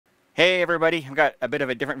Hey everybody, I've got a bit of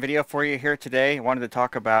a different video for you here today. I wanted to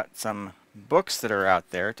talk about some books that are out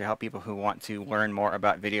there to help people who want to learn more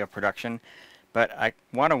about video production. But I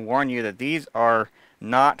want to warn you that these are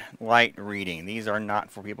not light reading. These are not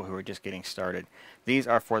for people who are just getting started. These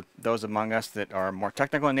are for those among us that are more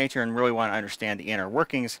technical in nature and really want to understand the inner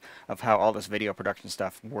workings of how all this video production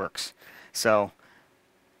stuff works. So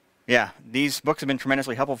yeah, these books have been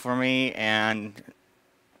tremendously helpful for me, and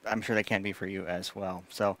I'm sure they can be for you as well.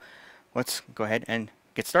 So let's go ahead and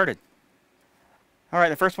get started. Alright,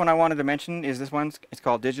 the first one I wanted to mention is this one. It's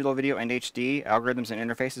called Digital Video and HD, Algorithms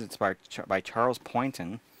and Interfaces. It's by Charles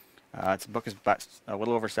Poynton. This book is about a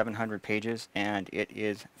little over 700 pages, and it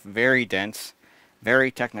is very dense,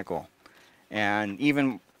 very technical. And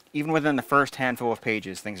even within the first handful of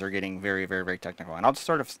pages, things are getting very, very, very technical. And I'll just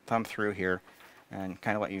sort of thumb through here and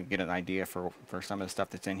kind of let you get an idea for some of the stuff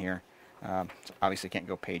that's in here. Obviously can't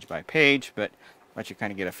go page by page, but let you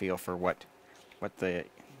kind of get a feel for what the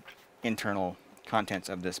internal contents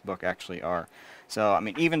of this book actually are. So, I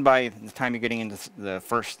mean, even by the time you're getting into the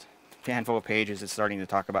first handful of pages, it's starting to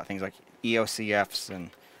talk about things like EOCFs and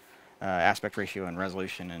aspect ratio and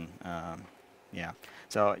resolution, and yeah.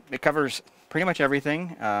 So it covers pretty much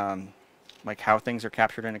everything, like how things are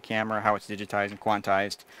captured in a camera, how it's digitized and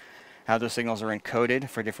quantized, how those signals are encoded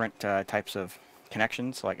for different types of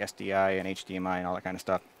connections like SDI and HDMI and all that kind of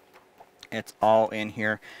stuff. It's all in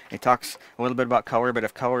here. It talks a little bit about color, but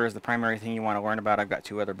if color is the primary thing you want to learn about, I've got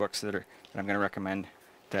two other books that I'm going to recommend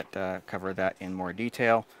that cover that in more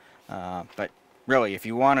detail. But really, if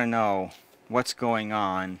you want to know what's going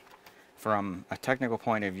on from a technical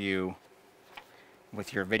point of view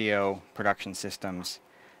with your video production systems,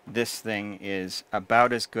 this thing is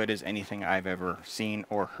about as good as anything I've ever seen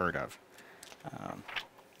or heard of.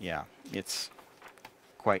 Yeah, it's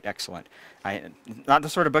quite excellent. Not the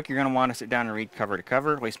sort of book you're going to want to sit down and read cover to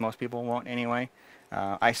cover. At least most people won't anyway.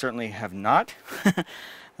 I certainly have not.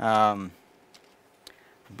 But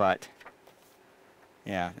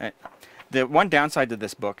yeah, the one downside to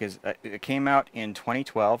this book is it came out in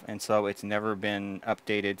 2012, and so it's never been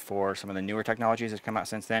updated for some of the newer technologies that come out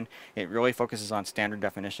since then. It really focuses on standard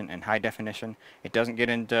definition and high definition. It doesn't get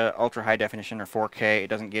into ultra high definition or 4K. It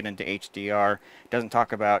doesn't get into HDR. It doesn't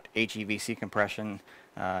talk about HEVC compression.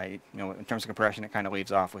 You know, in terms of compression, it kind of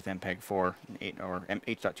leaves off with MPEG-4 or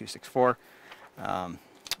H.264.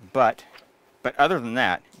 But other than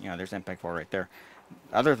that, you know, there's MPEG-4 right there.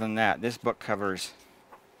 Other than that, this book covers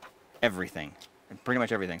everything, pretty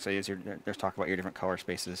much everything. So there's talk about your different color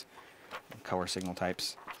spaces, color signal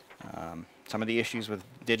types, some of the issues with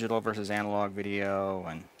digital versus analog video,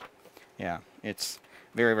 and yeah, it's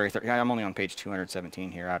very, very thorough. I'm only on page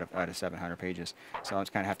 217 here out of 700 pages, so I'll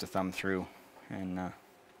just kind of have to thumb through and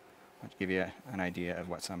let's give you an idea of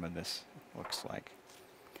what some of this looks like.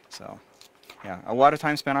 So yeah, a lot of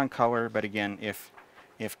time spent on color, but again, if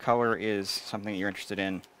color is something that you're interested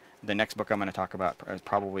in, the next book I'm going to talk about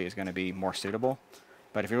probably is going to be more suitable.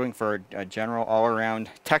 But if you're looking for a general,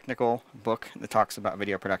 all-around technical book that talks about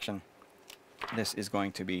video production, this is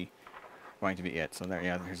going to be it. So there,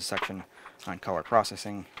 yeah, there's a section on color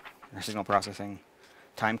processing, or signal processing,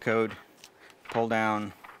 time code, pull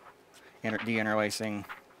down, deinterlacing,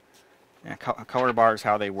 color bars,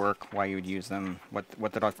 how they work, why you would use them, what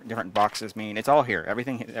the different boxes mean. It's all here.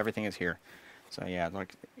 Everything is here. So yeah,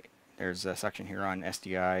 like there's a section here on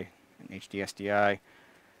SDI and HD SDI,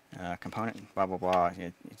 component, blah blah blah.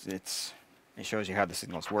 It shows you how the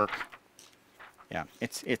signals work. Yeah,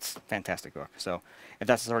 it's a fantastic book. So if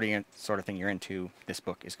that's the sort of thing you're into, this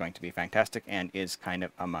book is going to be fantastic and is kind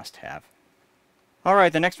of a must-have.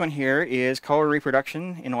 Alright, the next one here is Color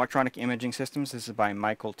Reproduction in Electronic Imaging Systems. This is by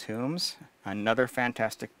Michael Toombs. Another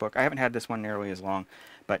fantastic book. I haven't had this one nearly as long,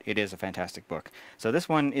 but it is a fantastic book. So this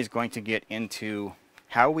one is going to get into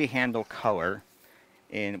how we handle color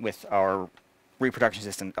with our reproduction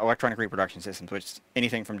system, electronic reproduction systems, which is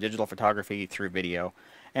anything from digital photography through video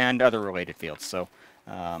and other related fields. So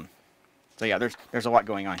so yeah, there's a lot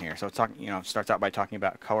going on here. So it's starts out by talking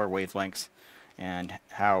about color wavelengths and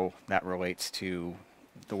how that relates to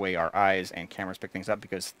the way our eyes and cameras pick things up,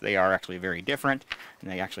 because they are actually very different, and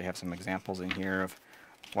they actually have some examples in here of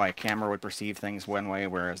why a camera would perceive things one way,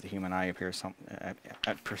 whereas the human eye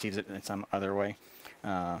perceives it in some other way.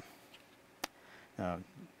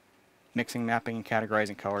 Mixing, mapping, and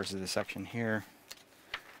categorizing colors is the section here.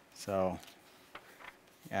 So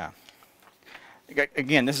yeah,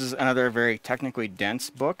 again, this is another very technically dense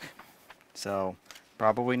book, so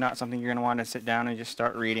probably not something you're going to want to sit down and just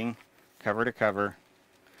start reading cover to cover.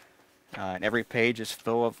 And every page is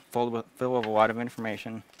full of a lot of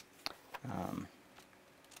information.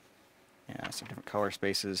 Yeah, some different color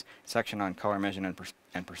spaces. Section on color measurement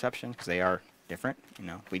and perception, because they are different. You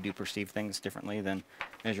know, we do perceive things differently than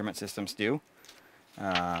measurement systems do.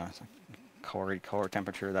 So color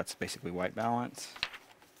temperature, that's basically white balance.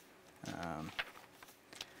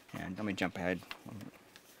 And let me jump ahead.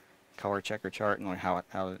 Color checker chart and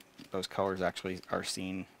how those colors actually are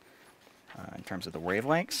seen in terms of the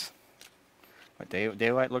wavelengths. What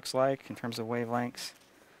daylight looks like in terms of wavelengths.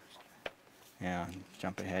 Yeah,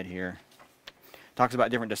 jump ahead here. Talks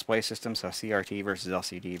about different display systems, so CRT versus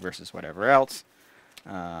LCD versus whatever else.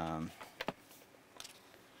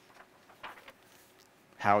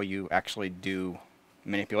 How you actually do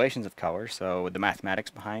manipulations of color, so the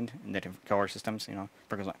mathematics behind the different color systems, you know,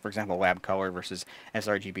 for example, lab color versus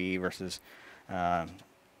sRGB versus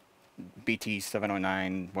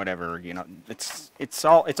BT709, whatever, you know, it's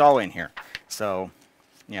all in here. So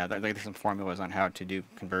yeah, there's some formulas on how to do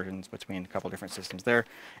conversions between a couple different systems there.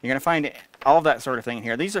 You're going to find all of that sort of thing in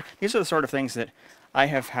here. These are the sort of things that I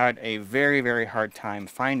have had a very, very hard time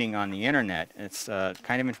finding on the internet. It's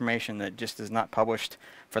kind of information that just is not published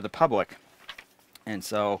for the public. And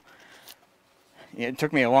so it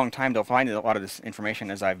took me a long time to find a lot of this information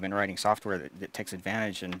as I've been writing software that takes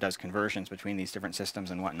advantage and does conversions between these different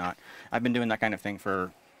systems and whatnot. I've been doing that kind of thing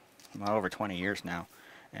for well over 20 years now.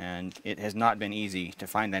 And it has not been easy to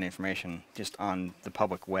find that information just on the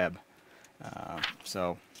public web.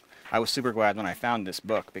 So I was super glad when I found this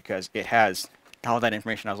book, because it has all that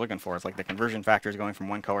information I was looking for. It's like the conversion factors going from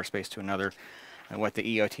one color space to another, and what the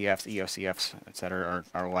EOTFs, EOCFs, etc.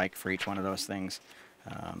 are like for each one of those things.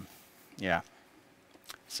 Yeah.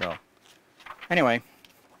 So anyway,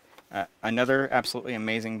 another absolutely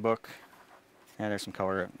amazing book. Yeah, there's some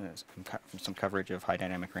color, some coverage of high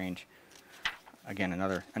dynamic range. Again,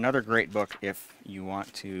 another great book if you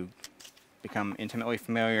want to become intimately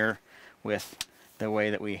familiar with the way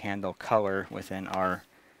that we handle color within our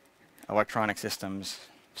electronic systems,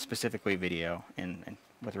 specifically video, and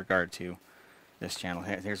with regard to this channel.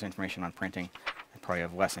 Here's information on printing. Probably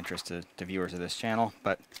of less interest to viewers of this channel,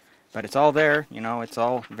 but it's all there. You know, it's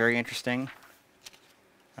all very interesting.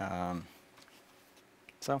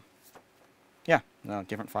 So yeah,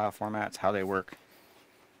 different file formats, how they work.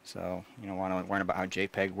 So, you know, want to learn about how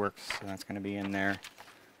JPEG works, so that's going to be in there.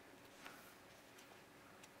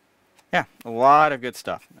 Yeah, a lot of good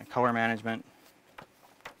stuff. Color management.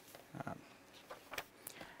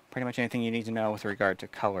 Pretty much anything you need to know with regard to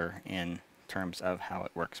color in terms of how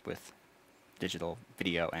it works with digital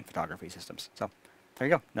video and photography systems. So, there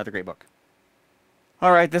you go. Another great book.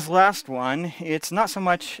 Alright, this last one, it's not so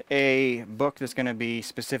much a book that's going to be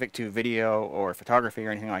specific to video or photography or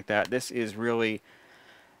anything like that. This is really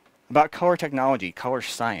about color technology, color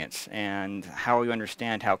science, and how you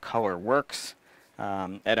understand how color works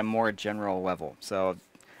at a more general level. So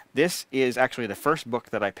this is actually the first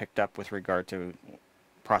book that I picked up with regard to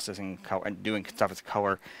processing color and doing stuff with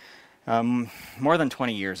color more than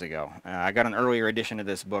 20 years ago. I got an earlier edition of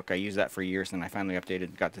this book. I used that for years, and I finally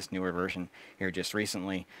updated, got this newer version here just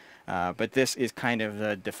recently. But this is kind of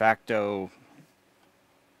the de facto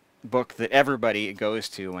book that everybody goes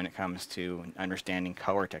to when it comes to understanding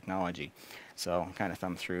color technology. So kind of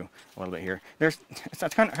thumb through a little bit here. It's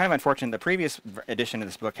kind of unfortunate. The previous edition of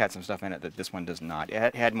this book had some stuff in it that this one does not.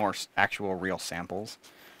 It had more actual real samples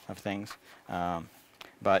of things,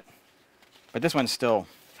 but this one's still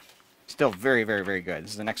very, very, very good.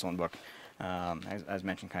 This is an excellent book, as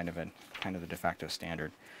mentioned, kind of the de facto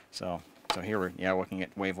standard. So here we're looking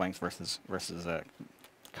at wavelengths versus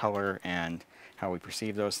color and how we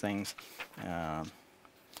perceive those things.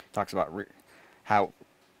 Talks about how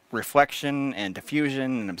reflection and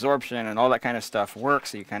diffusion and absorption and all that kind of stuff works,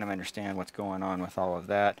 so you kind of understand what's going on with all of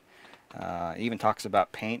that. Even talks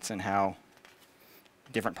about paints and how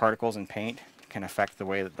different particles in paint can affect the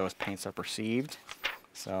way that those paints are perceived.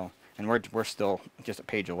 So, and we're still just at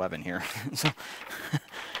page 11 here. So,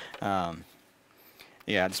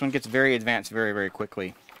 yeah, this one gets very advanced very, very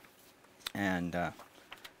quickly, and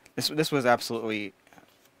this was absolutely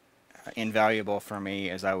invaluable for me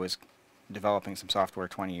as I was developing some software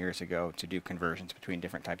 20 years ago to do conversions between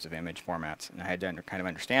different types of image formats, and I had to kind of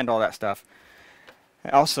understand all that stuff.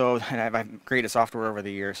 Also, I've created software over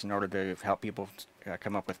the years in order to help people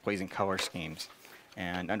come up with pleasing color schemes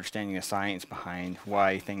and understanding the science behind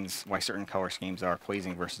why certain color schemes are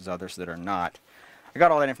pleasing versus others that are not. I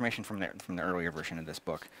got all that information from the earlier version of this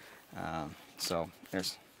book. So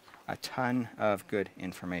there's a ton of good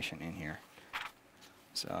information in here.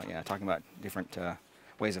 So yeah, talking about different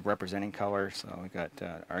ways of representing color. So we got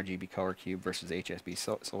RGB color cube versus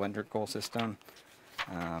HSB cylindrical system.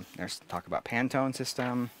 There's talk about Pantone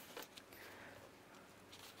system.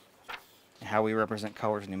 how we represent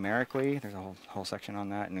colors numerically. There's a whole section on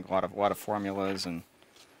that, and a lot of formulas and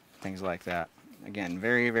things like that. Again,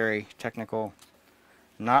 very, very technical,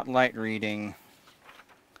 not light reading,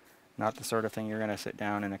 not the sort of thing you're going to sit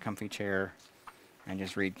down in a comfy chair and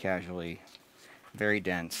just read casually. Very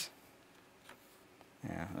dense.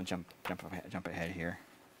 Yeah, I'll jump ahead here.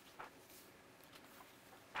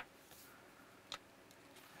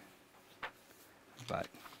 But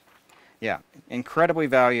yeah, incredibly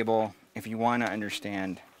valuable if you want to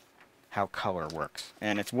understand how color works.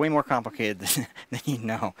 And it's way more complicated than you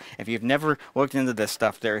know. If you've never looked into this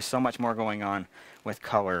stuff, there is so much more going on with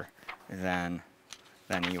color than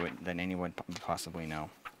anyone possibly know.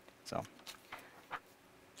 So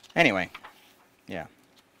anyway, yeah.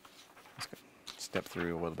 Let's go step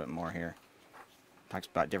through a little bit more here. Talks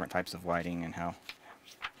about different types of lighting and how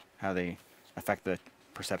they affect the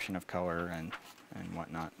perception of color and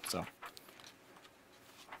whatnot.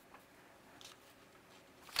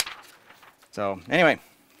 So anyway,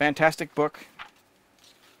 fantastic book.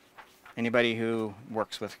 Anybody who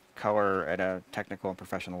works with color at a technical and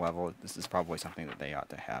professional level, this is probably something that they ought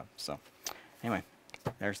to have. So anyway,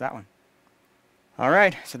 there's that one. All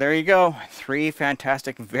right, so there you go. 3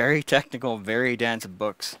 fantastic, very technical, very dense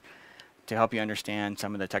books to help you understand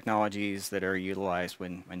some of the technologies that are utilized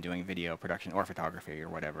when doing video production or photography or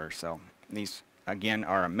whatever. So these, again,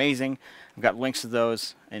 are amazing. I've got links to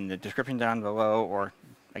those in the description down below, or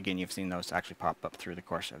again, you've seen those actually pop up through the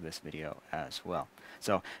course of this video as well.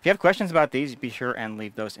 So if you have questions about these, be sure and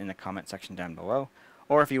leave those in the comment section down below.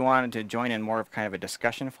 Or if you wanted to join in more of kind of a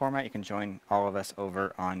discussion format, you can join all of us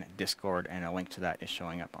over on Discord, and a link to that is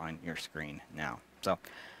showing up on your screen now. So,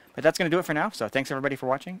 but that's going to do it for now. So thanks everybody for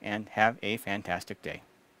watching, and have a fantastic day.